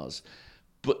stars.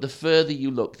 But the further you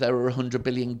look, there are 100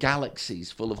 billion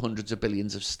galaxies full of hundreds of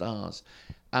billions of stars.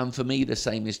 And for me, the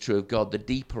same is true of God. The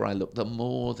deeper I look, the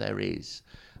more there is.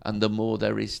 And the more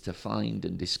there is to find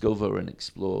and discover and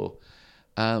explore.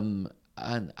 And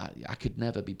I could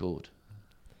never be bored.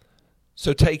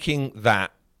 So taking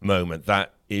that moment,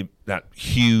 that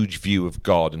huge view of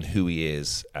God and who he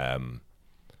is,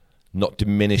 not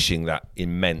diminishing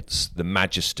the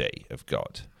majesty of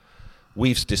God.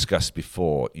 We've discussed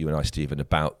before, you and I, Stephen,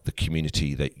 about the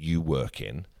community that you work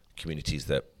in, communities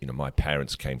that, my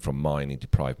parents came from,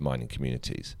 deprived mining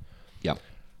communities. Yeah.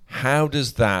 How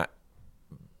does that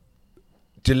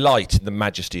delight in the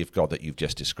majesty of God that you've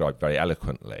just described very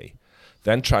eloquently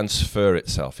then transfer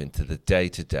itself into the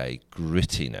day-to-day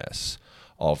grittiness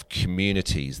of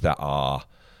communities that are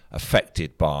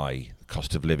affected by the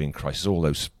cost of living crisis, all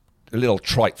those little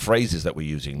trite phrases that we're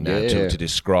using now to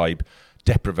describe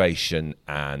deprivation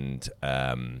and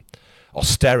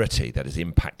austerity that has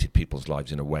impacted people's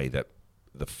lives in a way that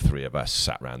the three of us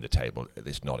sat around the table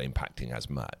is not impacting as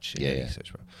much.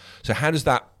 So how does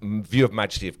that view of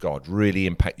majesty of God really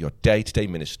impact your day-to-day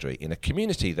ministry in a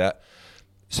community that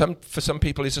for some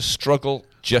people is a struggle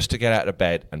just to get out of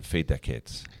bed and feed their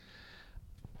kids?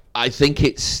 I think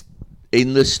it's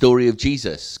in the story of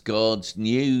Jesus. God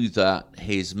knew that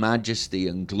his majesty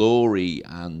and glory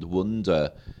and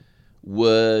wonder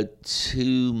were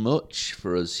too much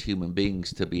for us human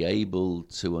beings to be able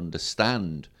to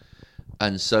understand.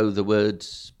 And so the Word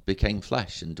became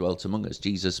flesh and dwelt among us.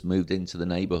 Jesus moved into the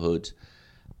neighbourhood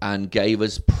and gave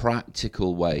us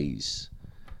practical ways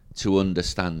to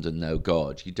understand and know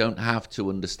God. You don't have to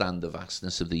understand the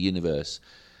vastness of the universe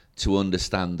to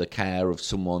understand the care of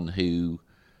someone who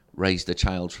raised a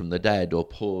child from the dead or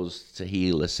paused to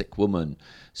heal a sick woman,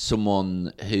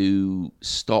 someone who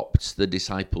stopped the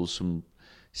disciples from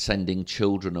sending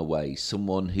children away,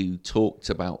 someone who talked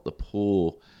about the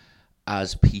poor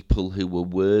as people who were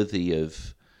worthy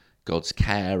of God's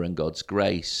care and God's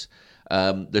grace.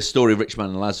 The story of Rich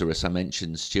Man and Lazarus I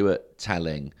mentioned Stuart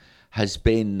telling has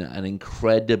been an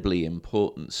incredibly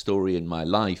important story in my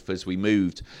life as we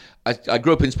moved. I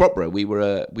grew up in Sprotbrough.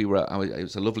 It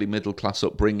was a lovely middle class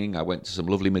upbringing. I went to some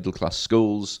lovely middle class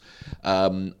schools.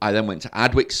 I then went to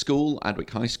Adwick School,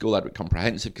 Adwick High School, Adwick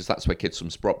Comprehensive, because that's where kids from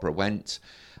Sprotbrough went.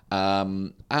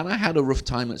 And I had a rough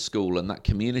time at school, and that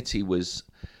community was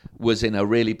in a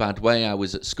really bad way. I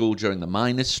was at school during the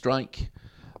miners' strike.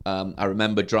 I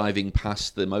remember driving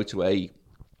past the motorway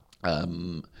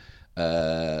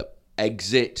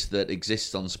exit that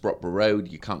exists on Sprotbrough Road.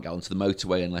 You can't get onto the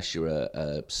motorway unless you're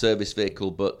a service vehicle,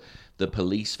 but the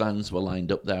police vans were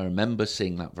lined up there. I remember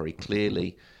seeing that very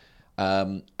clearly.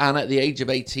 And at the age of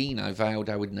 18, I vowed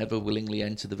I would never willingly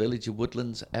enter the village of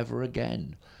Woodlands ever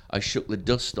again. I shook the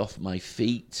dust off my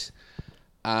feet,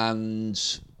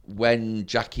 and when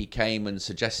Jackie came and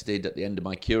suggested at the end of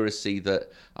my curacy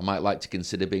that I might like to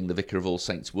consider being the vicar of All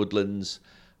Saints Woodlands,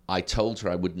 I told her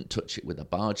I wouldn't touch it with a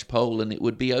barge pole and it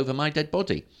would be over my dead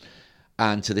body.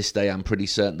 And to this day, I'm pretty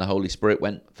certain the Holy Spirit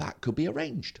went, that could be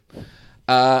arranged.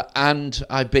 And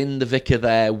I've been the vicar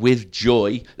there with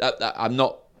joy. I'm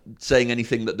not saying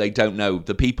anything that they don't know.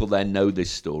 The people there know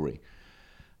this story.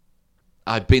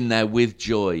 I've been there with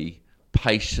joy,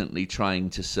 patiently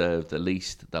trying to serve the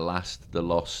least, the last, the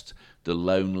lost, the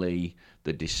lonely,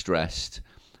 the distressed.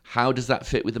 How does that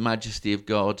fit with the majesty of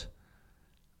God?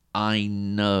 I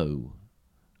know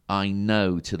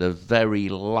to the very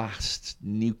last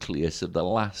nucleus of the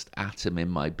last atom in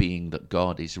my being that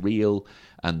God is real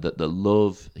and that the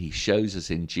love he shows us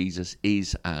in Jesus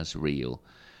is as real.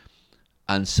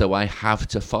 And so I have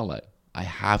to follow. I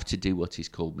have to do what he's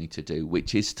called me to do,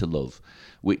 which is to love,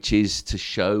 which is to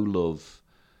show love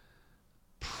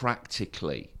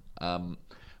practically.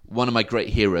 One of my great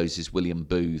heroes is William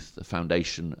Booth, the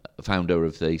founder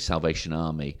of the Salvation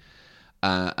Army.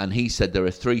 And he said there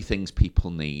are three things people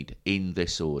need in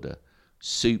this order: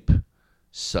 soup,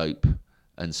 soap,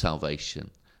 and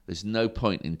salvation. There's no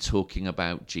point in talking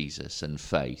about Jesus and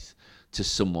faith to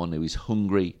someone who is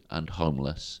hungry and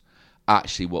homeless.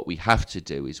 Actually, what we have to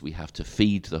do is we have to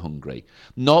feed the hungry,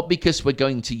 not because we're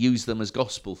going to use them as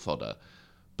gospel fodder,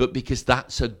 but because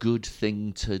that's a good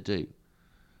thing to do.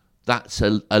 That's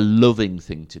a loving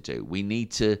thing to do. We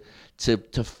need to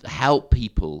help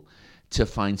people to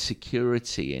find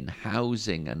security in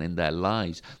housing and in their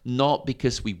lives, not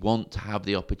because we want to have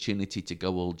the opportunity to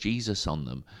go all Jesus on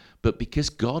them, but because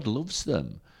God loves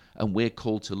them and we're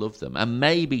called to love them. And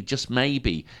maybe, just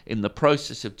maybe, in the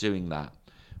process of doing that,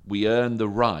 we earn the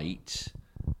right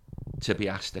to be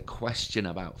asked a question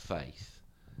about faith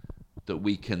that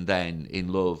we can then, in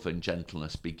love and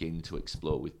gentleness, begin to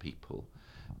explore with people.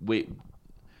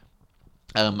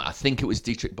 I think it was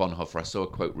Dietrich Bonhoeffer. I saw a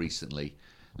quote recently: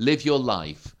 live your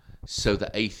life so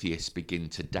that atheists begin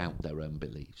to doubt their own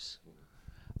beliefs.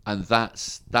 And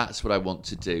that's what I want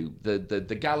to do.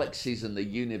 The galaxies and the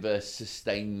universe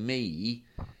sustain me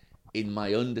in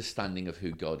my understanding of who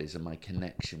God is and my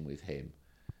connection with him.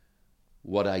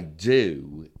 What I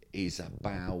do is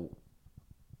about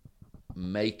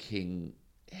making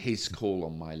his call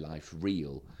on my life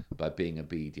real by being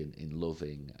obedient in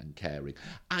loving and caring.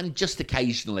 And just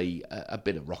occasionally a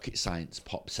bit of rocket science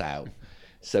pops out.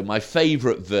 So my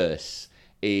favourite verse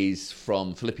is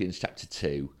from Philippians chapter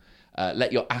 2.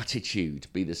 Let your attitude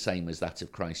be the same as that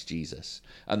of Christ Jesus.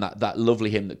 And that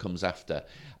lovely hymn that comes after.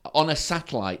 On a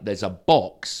satellite, there's a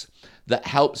box that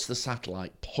helps the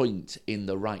satellite point in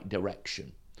the right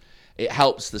direction. It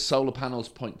helps the solar panels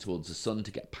point towards the sun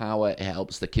to get power. It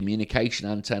helps the communication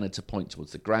antenna to point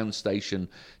towards the ground station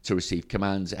to receive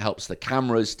commands. It helps the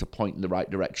cameras to point in the right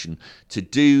direction to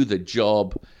do the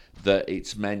job that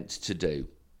it's meant to do.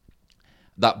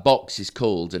 That box is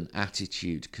called an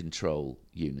attitude control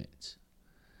unit.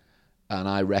 And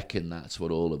I reckon that's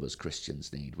what all of us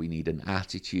Christians need. We need an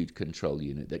attitude control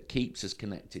unit that keeps us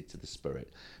connected to the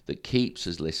Spirit, that keeps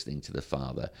us listening to the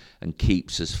Father, and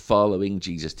keeps us following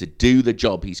Jesus to do the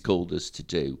job he's called us to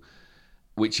do,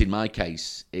 which in my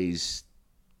case is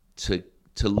to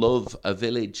love a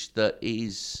village that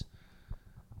is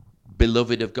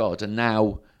beloved of God. And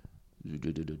now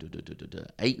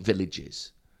 8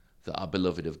 villages that are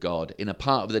beloved of God in a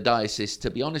part of the diocese. To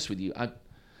be honest with you,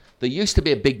 there used to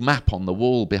be a big map on the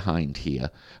wall behind here,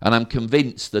 and I'm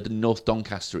convinced that in North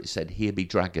Doncaster it said, "Here be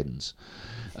dragons."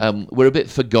 We're a bit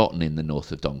forgotten in the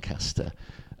north of Doncaster,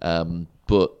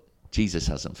 but Jesus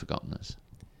hasn't forgotten us.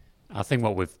 I think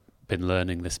what we've been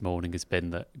learning this morning has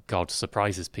been that God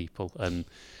surprises people, and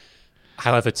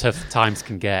however tough times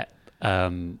can get,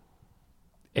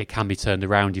 it can be turned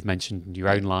around. You've mentioned in your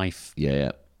own life.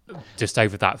 Yeah. Just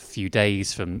over that few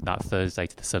days from that Thursday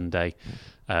to the Sunday,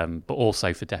 but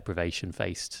also for deprivation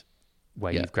faced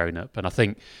where you've grown up. And I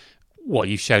think what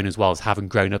you've shown as well is having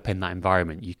grown up in that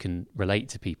environment, you can relate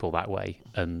to people that way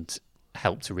and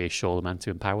help to reassure them and to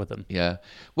empower them. Yeah.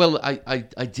 Well,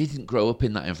 I didn't grow up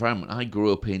in that environment. I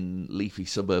grew up in leafy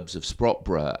suburbs of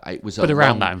Sprotborough. It was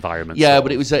around that environment. Yeah,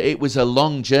 but it was a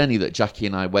long journey that Jackie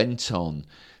and I went on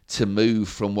to move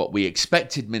from what we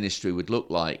expected ministry would look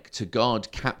like to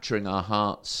God capturing our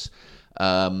hearts.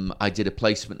 I did a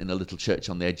placement in a little church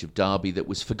on the edge of Derby that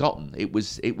was forgotten. It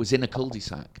was in a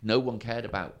cul-de-sac. No one cared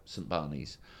about St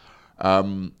Barney's.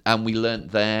 And we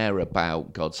learnt there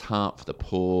about God's heart for the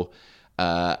poor.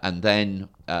 And then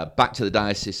back to the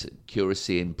diocese at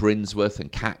Curacy in Brinsworth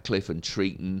and Catcliffe and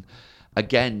Treaton.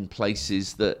 Again,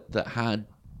 places that had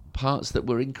parts that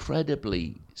were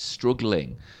incredibly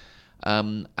struggling.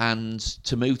 And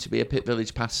to move to be a Pit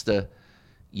Village pastor,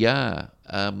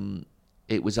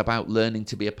 it was about learning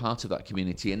to be a part of that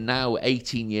community. And now,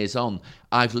 18 years on,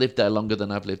 I've lived there longer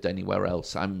than I've lived anywhere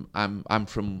else. I'm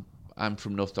from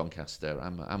North Doncaster.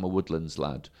 I'm a Woodlands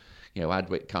lad. You know,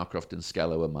 Adwick, Carcroft, and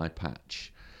Skello are my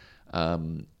patch,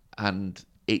 and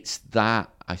it's that,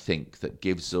 I think, that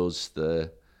gives us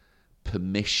the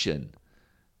permission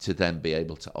to then be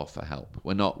able to offer help.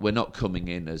 We're not coming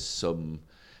in as some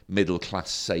middle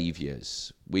class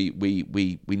saviours.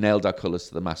 We nailed our colours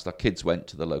to the mast. Our kids went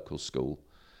to the local school,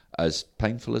 as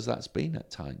painful as that's been at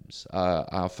times.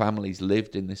 Our families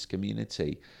lived in this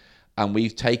community, and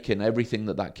we've taken everything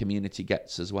that community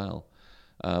gets as well.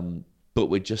 But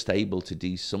we're just able to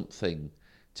do something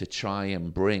to try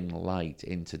and bring light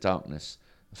into darkness.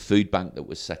 A food bank that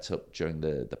was set up during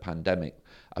the pandemic.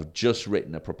 I've just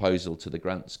written a proposal to the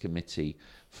Grants Committee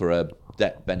for a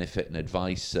debt benefit and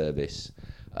advice service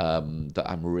that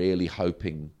I'm really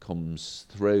hoping comes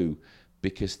through,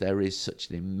 because there is such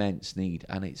an immense need,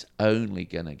 and it's only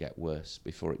going to get worse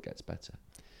before it gets better.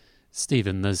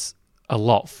 Stephen, there's a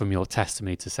lot from your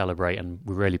testimony to celebrate, and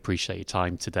we really appreciate your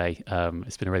time today.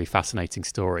 It's been a really fascinating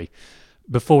story.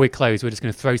 Before we close, we're just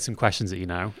going to throw some questions at you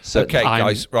now. Okay,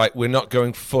 guys, right, we're not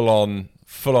going full on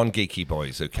geeky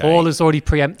boys, okay? Paul has already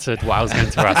preempted what I was going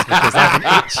to ask because I'm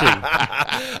itchy.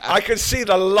 I can see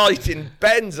the light in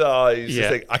Ben's eyes.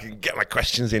 Yeah. I can get my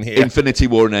questions in here. Infinity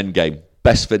War and Endgame.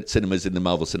 Best cinemas in the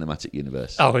Marvel Cinematic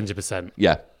Universe. Oh, 100%.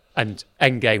 Yeah. And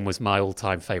Endgame was my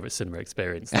all-time favourite cinema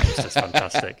experience. That was just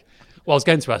fantastic. Well, I was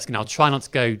going to ask you, and I'll try not to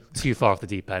go too far off the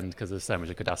deep end because there's so much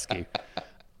I could ask you.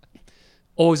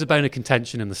 Always a bone of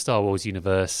contention in the Star Wars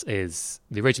universe is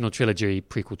the original trilogy,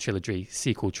 prequel trilogy,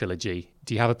 sequel trilogy.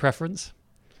 Do you have a preference?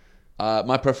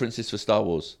 My preference is for Star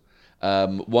Wars.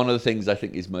 One of the things I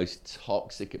think is most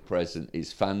toxic at present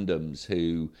is fandoms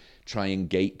who try and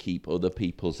gatekeep other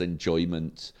people's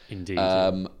enjoyment. Indeed.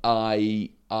 I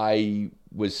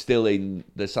was still in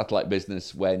the satellite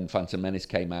business when Phantom Menace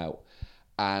came out,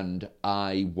 and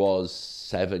I was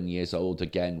 7 years old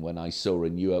again when I saw a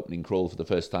new opening crawl for the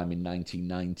first time in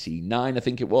 1999, I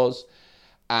think it was.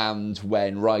 And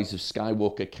when Rise of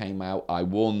Skywalker came out, I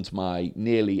warned my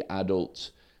nearly adult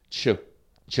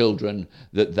children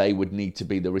that they would need to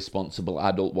be the responsible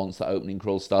adult once that opening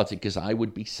crawl started, because I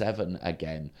would be 7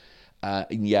 again.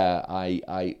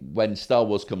 When Star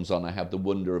Wars comes on, I have the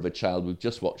wonder of a child. We've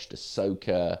just watched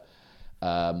Ahsoka.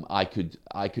 I could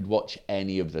watch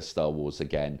any of the Star Wars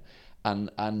again,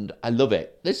 and I love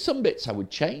it. There's some bits I would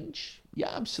change,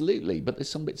 yeah, absolutely. But there's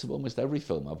some bits of almost every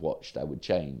film I've watched I would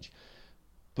change.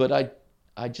 But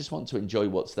I just want to enjoy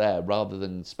what's there rather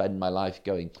than spend my life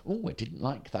going, oh, I didn't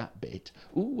like that bit.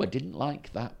 Oh, I didn't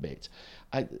like that bit.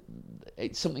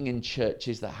 It's something in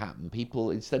churches that happen. People,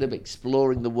 instead of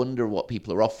exploring the wonder of what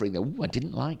people are offering, oh, I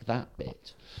didn't like that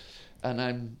bit. And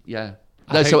I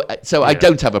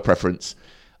don't have a preference,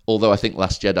 although I think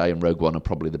Last Jedi and Rogue One are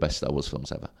probably the best Star Wars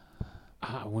films ever.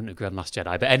 I wouldn't agree on Last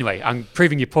Jedi, but anyway, I'm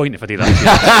proving your point if I do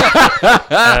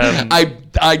that.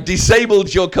 I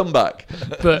disabled your comeback.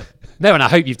 But no, and I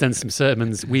hope you've done some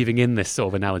sermons weaving in this sort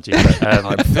of analogy.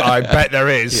 But, I bet there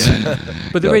is. Yeah.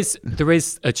 But there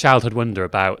is a childhood wonder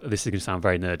about, this is going to sound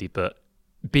very nerdy, but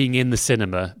being in the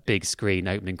cinema, big screen,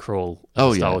 opening crawl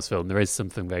of a Star Wars film, there is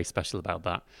something very special about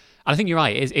that. And I think you're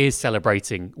right. It is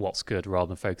celebrating what's good rather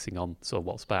than focusing on sort of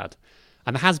what's bad.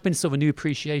 And there has been sort of a new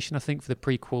appreciation, I think, for the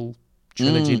prequel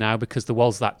trilogy now, because there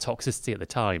was that toxicity at the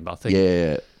time. But I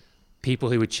think people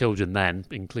who were children then,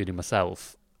 including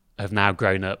myself, have now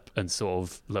grown up and sort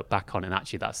of look back on it. And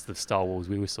actually, that's the Star Wars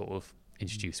we were sort of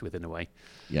introduced with in a way.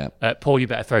 Yeah. Paul, you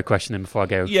better throw a question in before I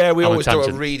go. Yeah, we on always a do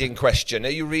tangent. a reading question. Are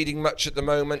you reading much at the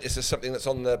moment? Is there something that's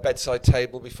on the bedside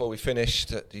table before we finish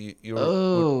that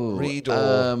you read?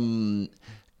 Or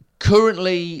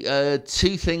Currently,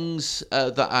 two things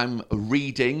that I'm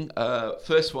reading.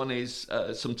 First one is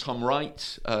some Tom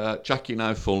Wright. Jackie and I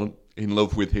have fallen in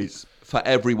love with his For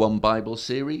Everyone Bible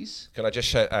series. Can I just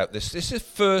shout out, this is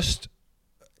first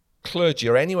clergy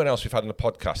or anyone else we've had on the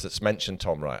podcast that's mentioned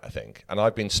Tom Wright, I think. And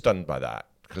I've been stunned by that,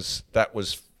 because that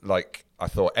was like, I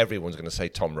thought everyone's going to say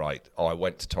Tom Wright. Oh, I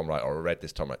went to Tom Wright, or I read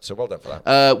this Tom Wright. So well done for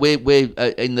that. We're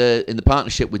in the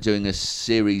partnership. We're doing a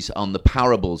series on the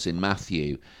parables in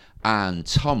Matthew, and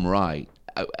Tom Wright.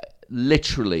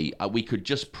 Literally, we could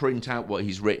just print out what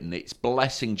he's written. It's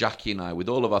blessing Jackie and I with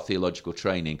all of our theological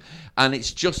training, and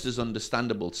it's just as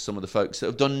understandable to some of the folks that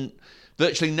have done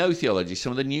virtually no theology,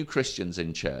 some of the new Christians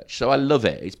in church. So I love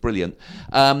it. It's brilliant.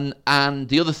 And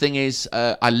the other thing is,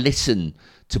 I listen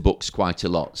to books quite a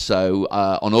lot. So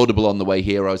on Audible on the way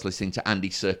here, I was listening to Andy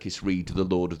Serkis read The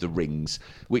Lord of the Rings,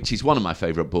 which is one of my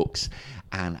favourite books.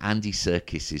 And Andy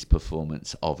Serkis's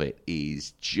performance of it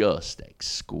is just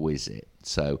exquisite.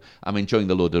 So I'm enjoying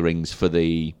The Lord of the Rings for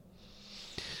the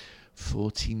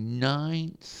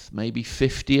 49th, maybe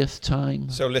 50th time.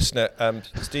 So, listener,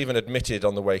 Stephen admitted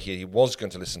on the way here he was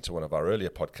going to listen to one of our earlier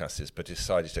podcasts, but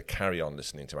decided to carry on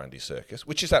listening to Andy Serkis,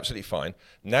 which is absolutely fine.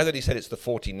 Now that he said it's the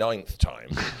 49th time,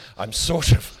 I'm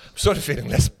sort of feeling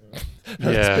less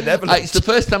benevolent. It's the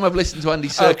first time I've listened to Andy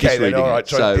Serkis reading all right, it.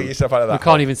 try to get yourself out of that. We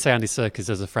can't even say Andy Serkis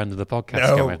as a friend of the podcast,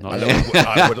 No, can we?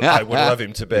 I would love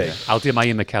him to be. Yeah. I'll do my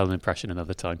Ian McKellen impression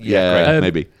another time. Yeah,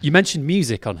 maybe. You mentioned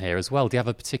music on here as well. Do you have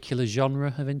a particular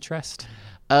genre of interest?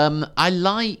 I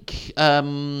like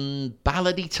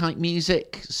ballady type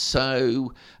music.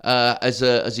 So as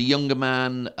a younger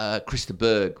man, Christa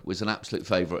Berg was an absolute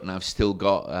favourite, and I've still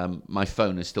got my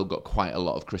phone has still got quite a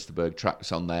lot of Christa Berg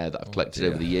tracks on there that I've collected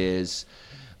over the years.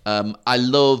 I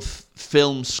love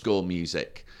film score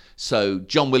music. So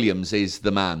John Williams is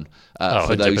the man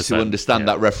for those who understand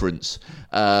that reference.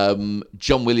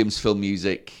 John Williams film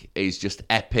music is just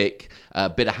epic. A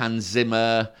bit of Hans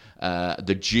Zimmer.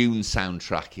 The Dune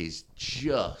soundtrack is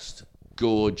just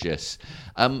gorgeous.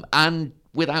 And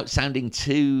without sounding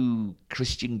too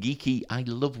Christian geeky, I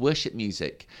love worship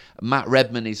music. Matt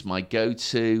Redman is my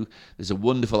go-to. There's a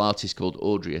wonderful artist called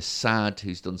Audrey Assad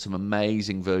who's done some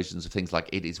amazing versions of things like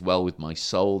It Is Well With My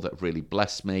Soul that have really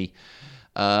blessed me.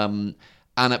 And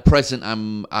at present,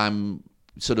 I'm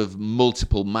sort of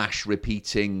multiple mash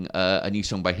repeating a new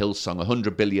song by Hillsong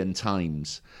 100 billion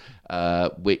times,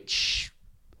 which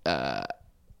I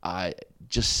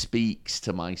just speaks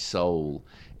to my soul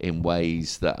in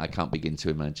ways that I can't begin to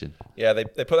imagine. Yeah, they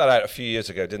put that out a few years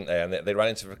ago, didn't they? And they ran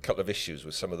into a couple of issues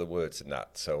with some of the words in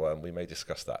that. So we may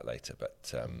discuss that later.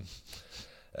 But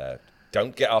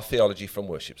don't get our theology from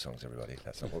worship songs, everybody.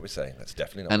 That's not what we're saying. That's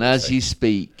definitely not and what we're as saying. you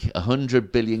speak,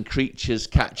 100 billion creatures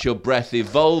catch your breath,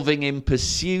 evolving in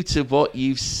pursuit of what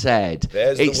you've said.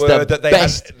 There's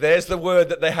the word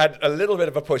that they had a little bit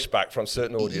of a pushback from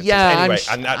certain audiences. Yeah, anyway,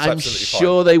 I'm absolutely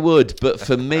sure they would. But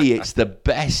for me, it's the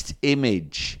best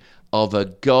image of a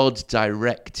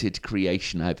God-directed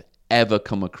creation I've ever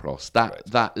come across.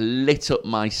 That lit up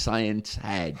my science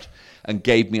head and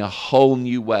gave me a whole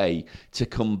new way to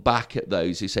come back at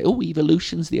those who say, oh,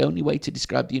 evolution's the only way to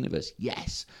describe the universe.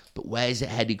 Yes, but where's it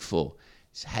heading for?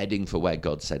 It's heading for where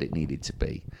God said it needed to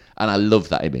be. And I love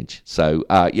that image. So,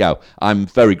 I'm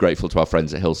very grateful to our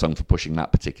friends at Hillsong for pushing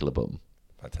that particular button.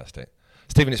 Fantastic.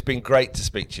 Stephen, it's been great to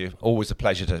speak to you. Always a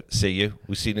pleasure to see you.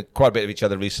 We've seen quite a bit of each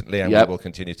other recently, and we will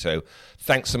continue to.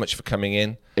 Thanks so much for coming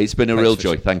in. It's been a real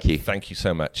joy. Thank you. Thank you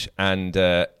so much. And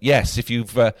yes, if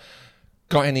you've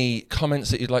got any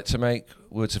comments that you'd like to make,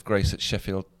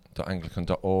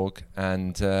 wordsofgrace@sheffield.anglican.org.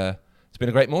 And it's been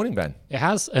a great morning, Ben. It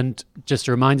has. And just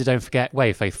a reminder, don't forget,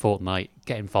 Way of Faith Fortnight.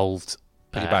 Get involved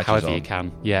however you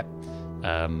can. Yeah.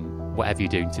 Whatever you're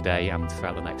doing today and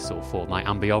throughout the next sort of fortnight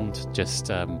and beyond, just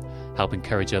help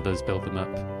encourage others, build them up.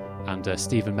 And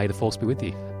Stephen, may the force be with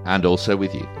you. And also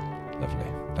with you. Lovely.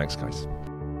 Thanks, guys.